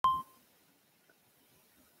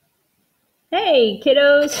Hey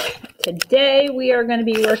kiddos, today we are going to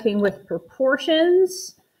be working with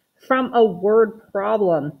proportions from a word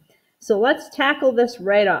problem. So let's tackle this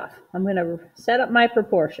right off. I'm going to set up my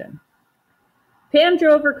proportion. Pam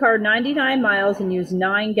drove her car 99 miles and used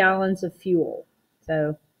 9 gallons of fuel.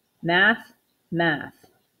 So math.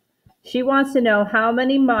 She wants to know how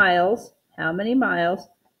many miles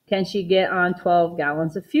can she get on 12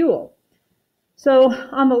 gallons of fuel. So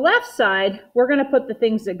on the left side, we're going to put the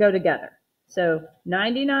things that go together. So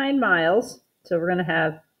 99 miles, so we're going to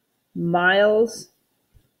have miles.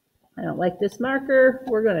 I don't like this marker.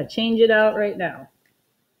 We're going to change it out right now.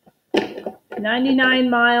 99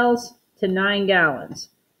 miles to 9 gallons.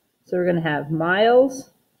 So we're going to have miles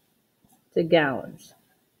to gallons.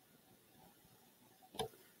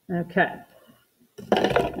 Okay.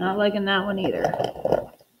 Not liking that one either.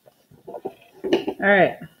 All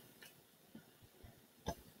right.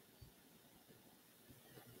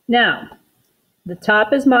 Now, the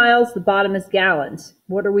top is miles, the bottom is gallons.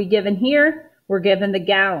 What are we given here? We're given the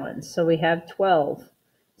gallons, so we have 12.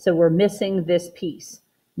 So we're missing this piece.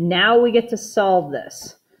 Now we get to solve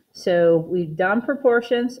this. So we've done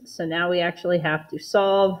proportions, so now we actually have to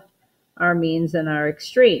solve our means and our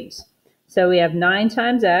extremes. So we have 9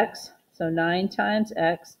 times x, so 9 times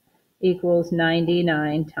x equals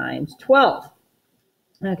 99 times 12.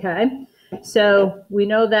 Okay, so we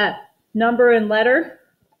know that number and letter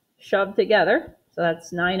shoved together, so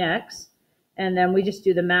that's 9x, and then we just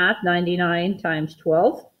do the math, 99 times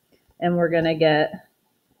 12, and we're going to get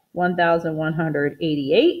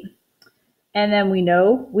 1,188, and then we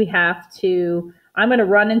know we have to, I'm going to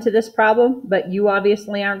run into this problem, but you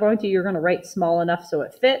obviously aren't going to, you're going to write small enough so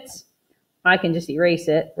it fits. I can just erase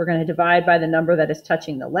it. We're going to divide by the number that is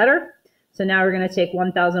touching the letter. So now we're going to take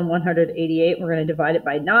 1,188, we're going to divide it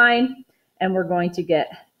by 9, and we're going to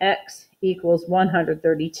get x equals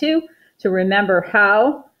 132. To remember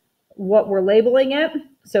what we're labeling it.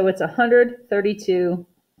 So it's 132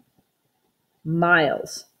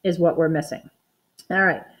 miles is what we're missing. All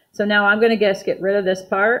right, so now I'm going to get rid of this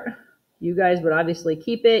part. You guys would obviously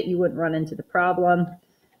keep it. You wouldn't run into the problem.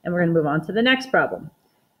 And we're going to move on to the next problem.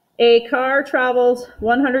 A car travels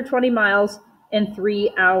 120 miles in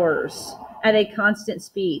 3 hours at a constant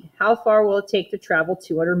speed. How far will it take to travel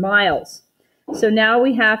 200 miles? So now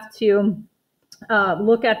we have to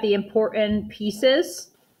look at the important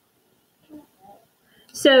pieces.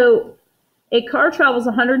 So a car travels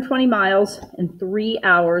 120 miles in 3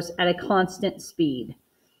 hours at a constant speed.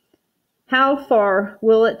 How far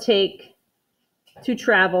will it take to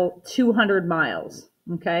travel 200 miles?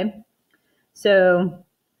 Okay, so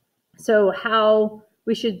how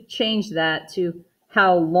we should change that to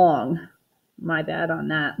how long. My bad on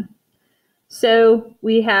that. So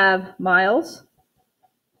we have miles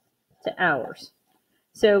to hours.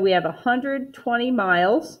 So we have 120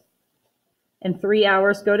 miles and 3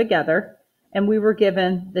 hours go together, and we were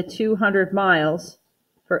given the 200 miles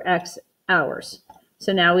for x hours.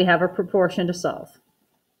 So now we have a proportion to solve.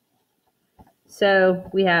 So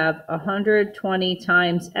we have 120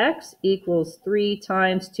 times x equals 3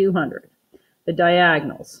 times 200. The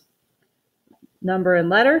diagonals. Number and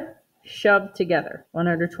letter shoved together.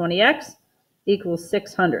 120x equals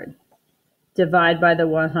 600. Divide by the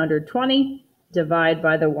 120, divide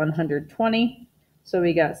by the 120. So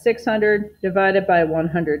we got 600 divided by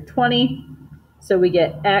 120. So we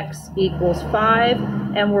get x equals 5,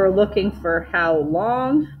 and we're looking for how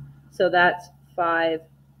long. So that's 5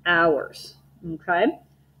 hours. Okay.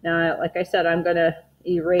 Now, like I said, I'm going to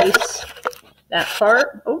erase that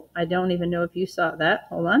part. Oh, I don't even know if you saw that.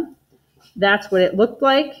 Hold on. That's what it looked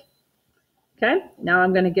like. Okay. Now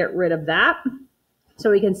I'm going to get rid of that so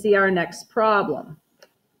we can see our next problem.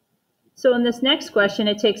 So in this next question,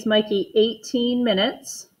 it takes Mikey 18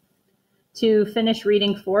 minutes to finish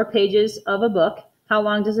reading 4 pages of a book. How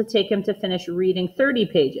long does it take him to finish reading 30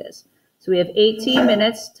 pages? So we have 18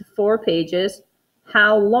 minutes to 4 pages.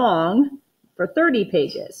 How long for 30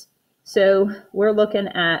 pages? So we're looking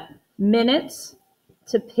at minutes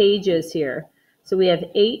to pages here. So we have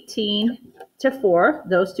 18 to 4.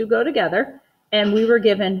 Those two go together. And we were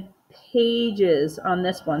given pages on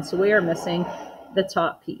this one. So we are missing the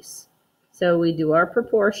top piece. So we do our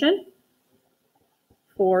proportion.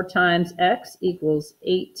 4 times x equals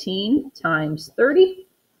 18 times 30.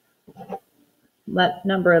 Let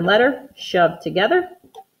number and letter shoved together.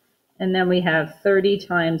 And then we have 30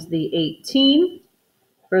 times the 18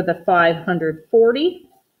 for the 540.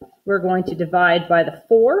 We're going to divide by the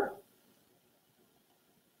 4.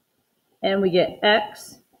 And we get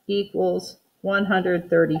x equals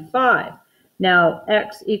 135. Now,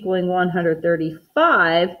 x equaling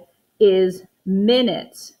 135 is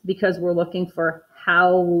minutes because we're looking for how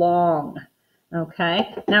long.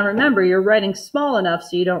 Okay, now remember, you're writing small enough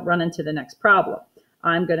so you don't run into the next problem.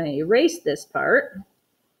 I'm going to erase this part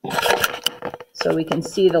so we can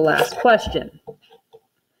see the last question.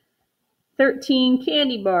 13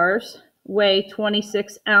 candy bars weigh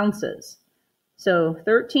 26 ounces. So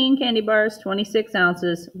 13 candy bars, 26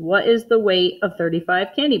 ounces. What is the weight of 35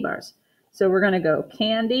 candy bars? So we're going to go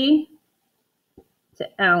candy to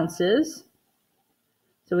ounces.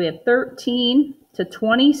 So we have 13 to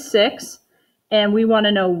 26, and we want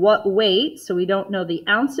to know what weight. So we don't know the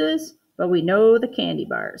ounces, but we know the candy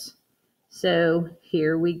bars. So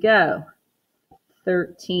here we go.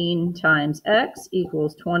 13 times x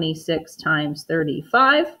equals 26 times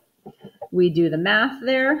 35. We do the math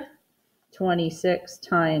there. 26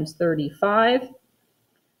 times 35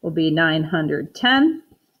 will be 910.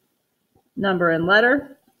 Number and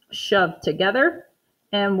letter shoved together.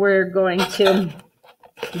 And we're going to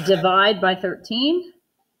divide by 13.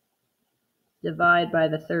 Divide by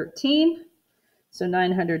the 13. So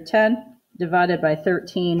 910 divided by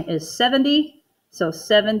 13 is 70. So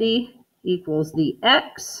 70 equals the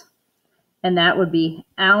x. And that would be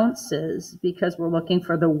ounces because we're looking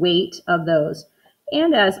for the weight of those.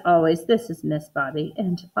 And as always, this is Miss Bobby,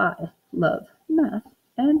 and I love math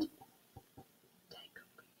and